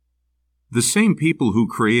The same people who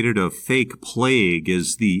created a fake plague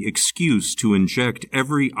as the excuse to inject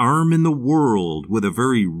every arm in the world with a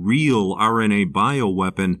very real RNA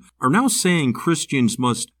bioweapon are now saying Christians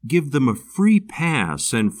must give them a free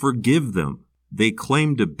pass and forgive them. They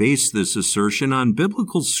claim to base this assertion on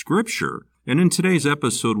biblical scripture, and in today's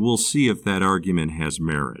episode we'll see if that argument has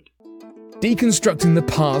merit. Deconstructing the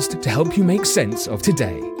past to help you make sense of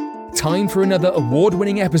today. Time for another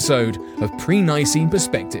award-winning episode of Pre-Nicene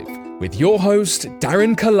Perspective with your host,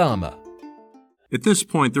 Darren Kalama. At this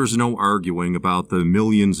point, there's no arguing about the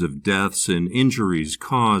millions of deaths and injuries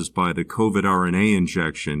caused by the COVID RNA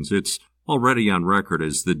injections. It's already on record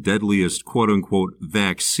as the deadliest quote-unquote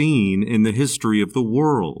vaccine in the history of the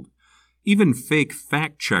world. Even fake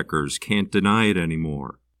fact-checkers can't deny it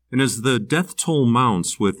anymore. And as the death toll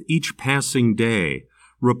mounts with each passing day,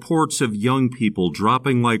 reports of young people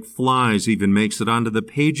dropping like flies even makes it onto the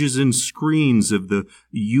pages and screens of the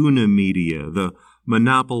unimedia, the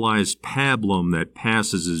monopolized pablum that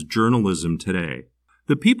passes as journalism today.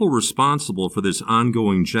 The people responsible for this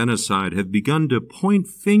ongoing genocide have begun to point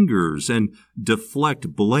fingers and deflect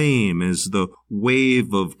blame as the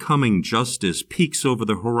wave of coming justice peaks over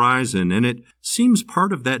the horizon, and it seems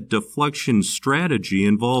part of that deflection strategy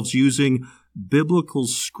involves using biblical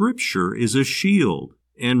scripture as a shield.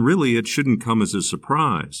 And really, it shouldn't come as a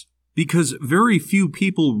surprise, because very few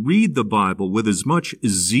people read the Bible with as much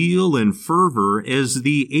zeal and fervor as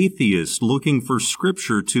the atheist looking for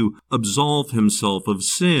Scripture to absolve himself of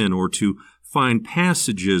sin or to find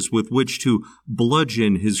passages with which to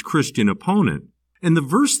bludgeon his Christian opponent. And the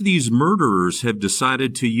verse these murderers have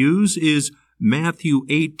decided to use is Matthew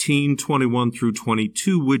 18:21 through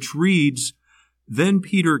 22, which reads, "Then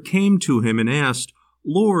Peter came to him and asked,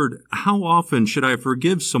 'Lord, how often should I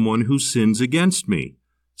forgive someone who sins against me?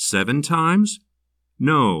 7 times?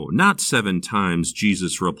 No, not 7 times,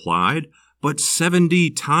 Jesus replied, but 70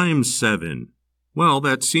 times 7. Well,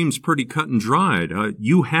 that seems pretty cut and dried.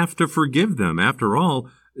 You have to forgive them. After all,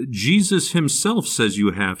 Jesus himself says you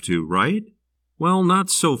have to, right? Well, not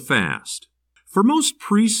so fast. For most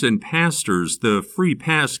priests and pastors, the free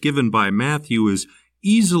pass given by Matthew is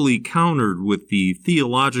easily countered with the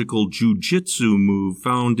theological jujitsu move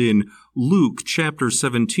found in Luke chapter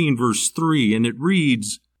 17, verse 3, and it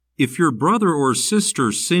reads, "If your brother or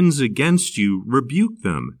sister sins against you, rebuke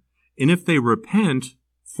them, and if they repent,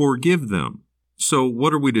 forgive them." So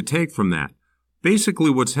what are we to take from that? Basically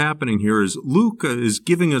what's happening here is Luke is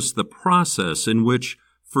giving us the process in which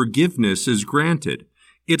forgiveness is granted.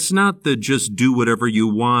 It's not the just do whatever you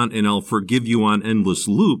want and I'll forgive you on endless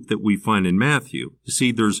loop that we find in Matthew. You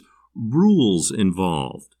see, there's rules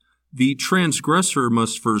involved. The transgressor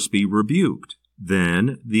must first be rebuked.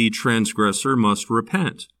 Then the transgressor must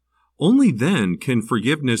repent. Only then can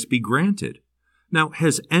forgiveness be granted. Now,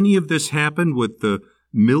 has any of this happened with the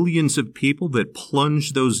millions of people that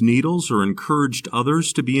plunged those needles or encouraged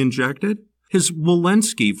others to be injected? Has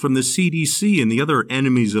Walensky from the CDC and the other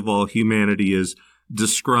enemies of all humanity as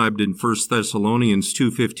described in 1 Thessalonians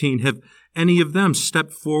 2:15, have any of them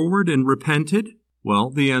stepped forward and repented? Well,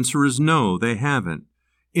 the answer is no, they haven't.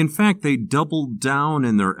 In fact, they doubled down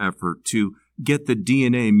in their effort to get the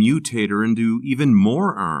DNA mutator into even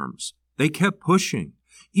more arms. They kept pushing,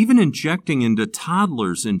 even injecting into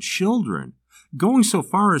toddlers and children, going so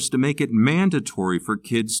far as to make it mandatory for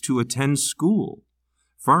kids to attend school.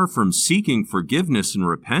 Far from seeking forgiveness and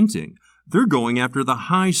repenting, they're going after the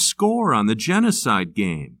high score on the genocide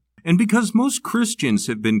game. And because most Christians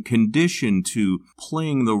have been conditioned to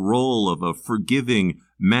playing the role of a forgiving,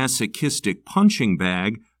 masochistic punching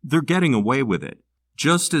bag, they're getting away with it,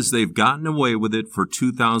 just as they've gotten away with it for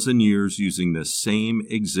 2,000 years using the same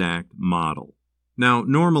exact model. Now,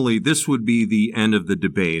 normally this would be the end of the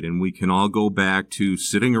debate, and we can all go back to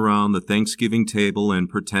sitting around the Thanksgiving table and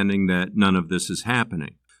pretending that none of this is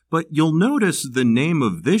happening. But you'll notice the name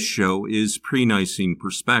of this show is Pre-Nicene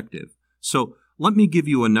Perspective. So let me give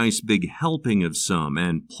you a nice big helping of some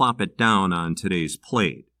and plop it down on today's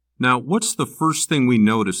plate. Now, what's the first thing we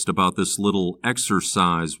noticed about this little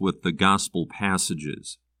exercise with the gospel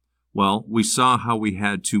passages? Well, we saw how we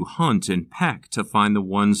had to hunt and peck to find the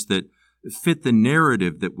ones that fit the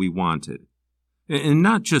narrative that we wanted. And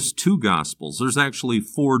not just 2 Gospels. There's actually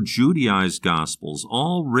 4 Judaized Gospels,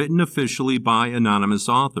 all written officially by anonymous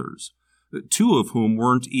authors, 2 of whom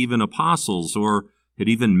weren't even apostles or had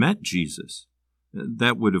even met Jesus.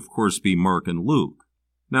 That would, of course, be Mark and Luke.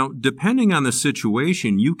 Now, depending on the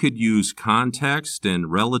situation, you could use context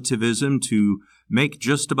and relativism to make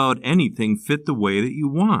just about anything fit the way that you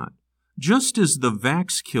want, just as the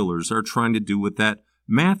Vaxx killers are trying to do with that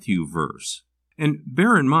Matthew verse. And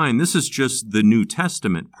bear in mind, this is just the New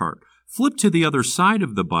Testament part. Flip to the other side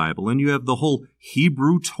of the Bible and you have the whole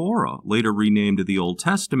Hebrew Torah, later renamed the Old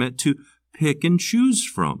Testament, to pick and choose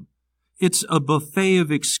from. It's a buffet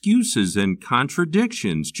of excuses and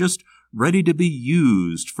contradictions, just ready to be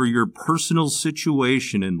used for your personal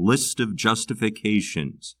situation and list of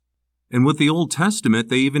justifications. And with the Old Testament,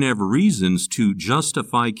 they even have reasons to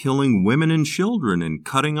justify killing women and children and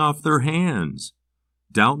cutting off their hands.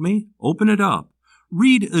 Doubt me? Open it up.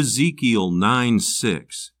 Read Ezekiel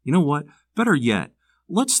 9:6. You know what? Better yet,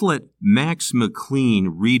 let's let Max McLean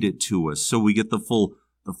read it to us so we get the full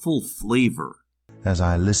flavor. As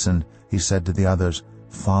I listened, he said to the others,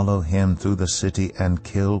 "Follow him through the city and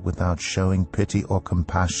kill without showing pity or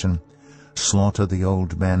compassion. Slaughter the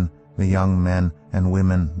old men, the young men and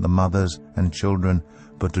women, the mothers and children,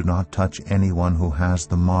 but do not touch anyone who has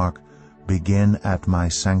the mark. Begin at my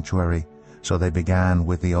sanctuary." So they began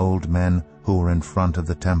with the old men who were in front of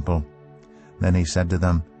the temple. Then he said to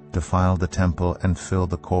them, "Defile the temple and fill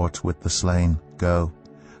the courts with the slain. Go."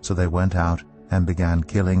 So they went out and began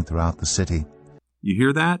killing throughout the city. You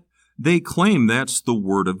hear that? They claim that's the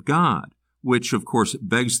Word of God, which of course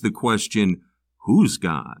begs the question, who's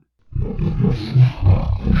God?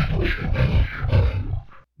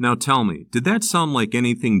 Now tell me, did that sound like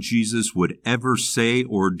anything Jesus would ever say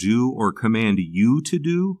or do or command you to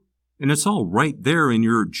do? And it's all right there in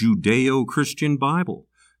your Judeo-Christian Bible.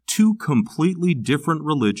 Two completely different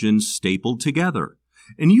religions stapled together.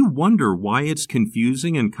 And you wonder why it's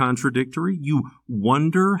confusing and contradictory? You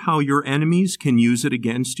wonder how your enemies can use it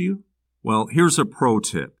against you? Well, here's a pro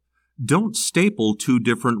tip. Don't staple two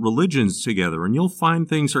different religions together, and you'll find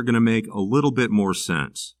things are going to make a little bit more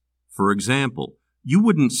sense. For example, you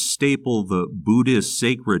wouldn't staple the Buddhist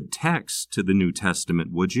sacred text to the New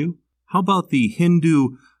Testament, would you? How about the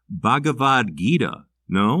Hindu Bhagavad Gita?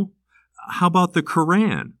 No? How about the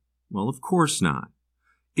Quran? Well, of course not.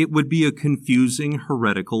 It would be a confusing,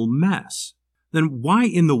 heretical mess. Then why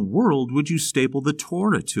in the world would you staple the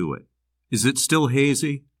Torah to it? Is it still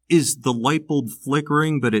hazy? Is the light bulb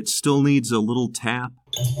flickering, but it still needs a little tap?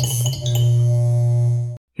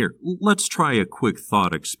 Here, let's try a quick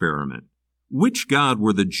thought experiment. Which God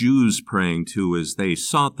were the Jews praying to as they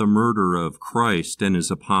sought the murder of Christ and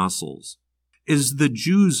his apostles? As the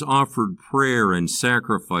Jews offered prayer and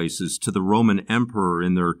sacrifices to the Roman emperor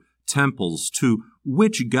in their temples, to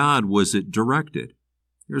which God was it directed?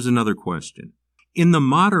 Here's another question. In the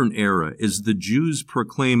modern era, as the Jews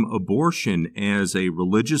proclaim abortion as a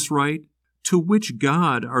religious right, to which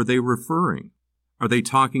God are they referring? Are they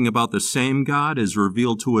talking about the same God as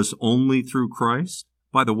revealed to us only through Christ?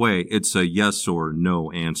 By the way, it's a yes or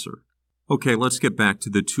no answer. Okay, let's get back to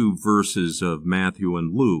the two verses of Matthew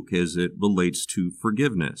and Luke as it relates to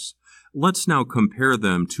forgiveness. Let's now compare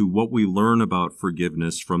them to what we learn about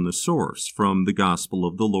forgiveness from the source, from the Gospel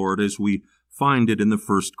of the Lord as we find it in the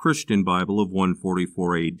first Christian Bible of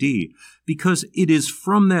 144 AD, because it is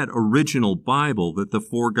from that original Bible that the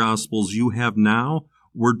four Gospels you have now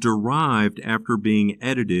were derived after being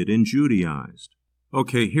edited and Judaized.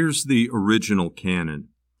 Okay, here's the original canon.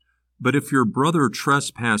 But if your brother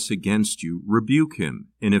trespass against you, rebuke him,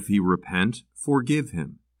 and if he repent, forgive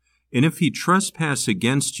him. And if he trespass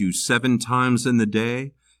against you 7 times in the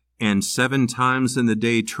day, and 7 times in the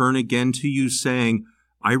day turn again to you, saying,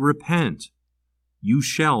 I repent, you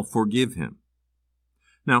shall forgive him.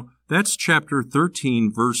 Now, that's chapter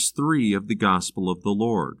 13, verse 3 of the Gospel of the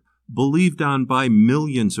Lord, believed on by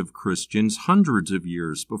millions of Christians hundreds of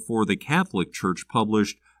years before the Catholic Church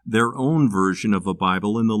published their own version of a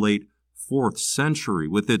Bible in the late 4th century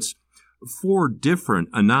with its 4 different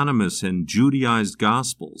anonymous and Judaized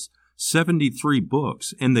Gospels, 73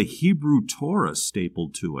 books, and the Hebrew Torah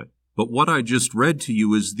stapled to it. But what I just read to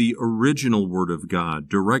you is the original Word of God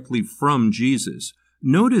directly from Jesus.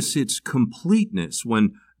 Notice its completeness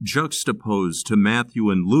when juxtaposed to Matthew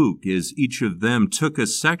and Luke, as each of them took a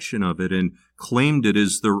section of it and claimed it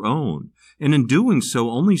as their own, and in doing so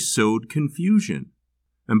only sowed confusion.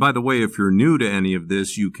 And by the way, if you're new to any of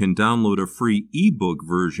this, you can download a free ebook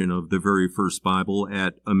version of the very first Bible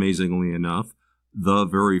at, amazingly enough,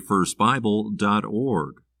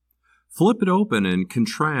 theveryfirstbible.org. Flip it open and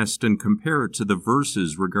contrast and compare it to the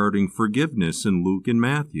verses regarding forgiveness in Luke and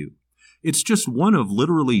Matthew. It's just one of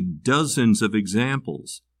literally dozens of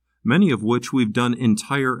examples, many of which we've done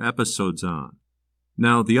entire episodes on.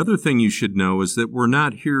 Now, the other thing you should know is that we're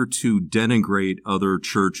not here to denigrate other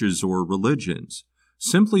churches or religions,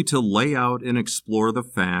 simply to lay out and explore the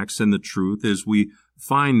facts and the truth as we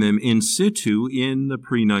find them in situ in the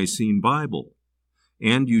pre-Nicene Bible.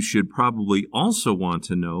 And you should probably also want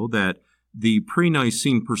to know that the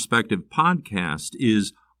Pre-Nicene Perspective podcast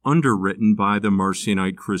is underwritten by the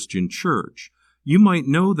Marcionite Christian Church. You might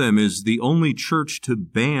know them as the only church to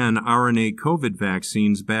ban RNA COVID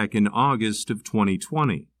vaccines back in August of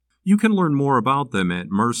 2020. You can learn more about them at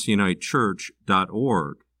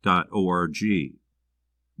marcionitechurch.org.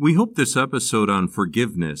 We hope this episode on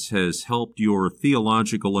forgiveness has helped your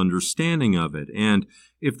theological understanding of it, and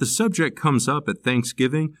if the subject comes up at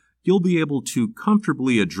Thanksgiving, you'll be able to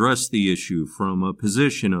comfortably address the issue from a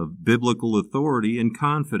position of biblical authority and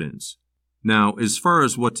confidence. Now, as far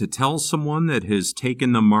as what to tell someone that has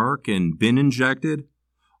taken the mark and been injected,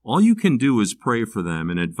 all you can do is pray for them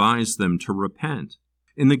and advise them to repent.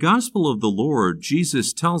 In the Gospel of the Lord,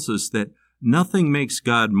 Jesus tells us that nothing makes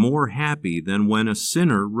God more happy than when a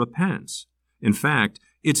sinner repents. In fact,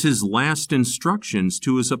 it's his last instructions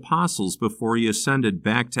to his apostles before he ascended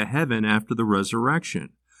back to heaven after the resurrection.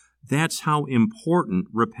 That's how important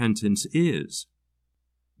repentance is.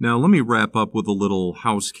 Now, let me wrap up with a little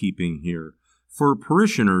housekeeping here. For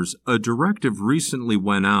parishioners, a directive recently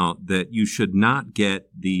went out that you should not get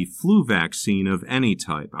the flu vaccine of any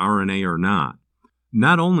type, RNA or not.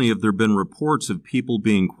 Not only have there been reports of people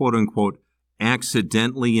being quote-unquote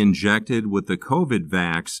accidentally injected with the COVID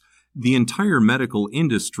vax, the entire medical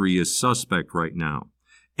industry is suspect right now.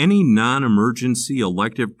 Any non-emergency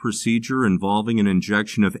elective procedure involving an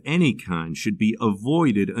injection of any kind should be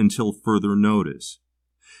avoided until further notice.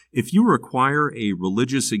 If you require a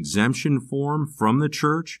religious exemption form from the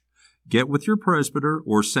church, get with your presbyter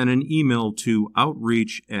or send an email to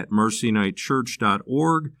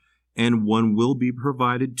outreach@marcionitechurch.org, and one will be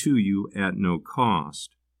provided to you at no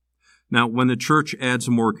cost. Now, when the church adds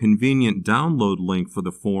a more convenient download link for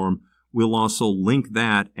the form, we'll also link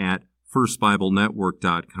that at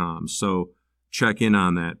firstbiblenetwork.com, so check in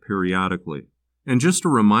on that periodically. And just a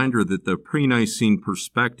reminder that the Pre-Nicene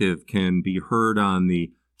Perspective can be heard on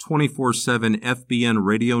the 24/7 FBN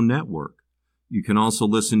radio network. You can also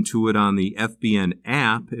listen to it on the FBN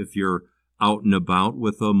app if you're out and about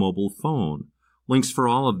with a mobile phone. Links for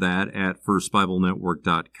all of that at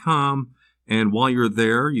firstbiblenetwork.com. And while you're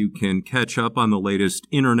there, you can catch up on the latest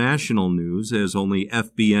international news as only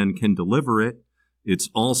FBN can deliver it. It's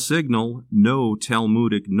all signal, no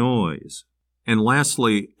Talmudic noise. And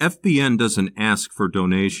lastly, FBN doesn't ask for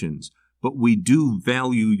donations, but we do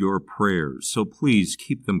value your prayers, so please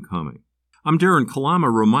keep them coming. I'm Darren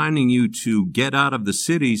Kalama reminding you to get out of the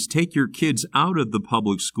cities, take your kids out of the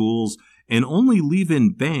public schools, and only leave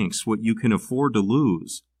in banks what you can afford to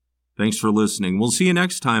lose. Thanks for listening. We'll see you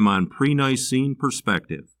next time on Pre-Nicene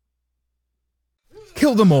Perspective.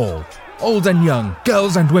 Kill them all, old and young,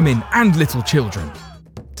 girls and women, and little children.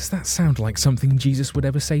 Does that sound like something Jesus would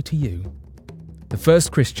ever say to you? The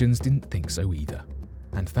first Christians didn't think so either.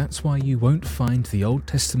 And that's why you won't find the Old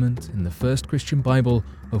Testament in the First Christian Bible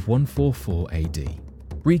of 144 AD.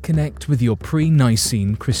 Reconnect with your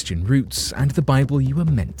pre-Nicene Christian roots and the Bible you were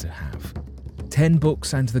meant to have. 10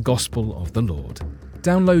 books and the Gospel of the Lord.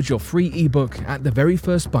 Download your free ebook at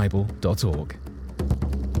theveryfirstbible.org.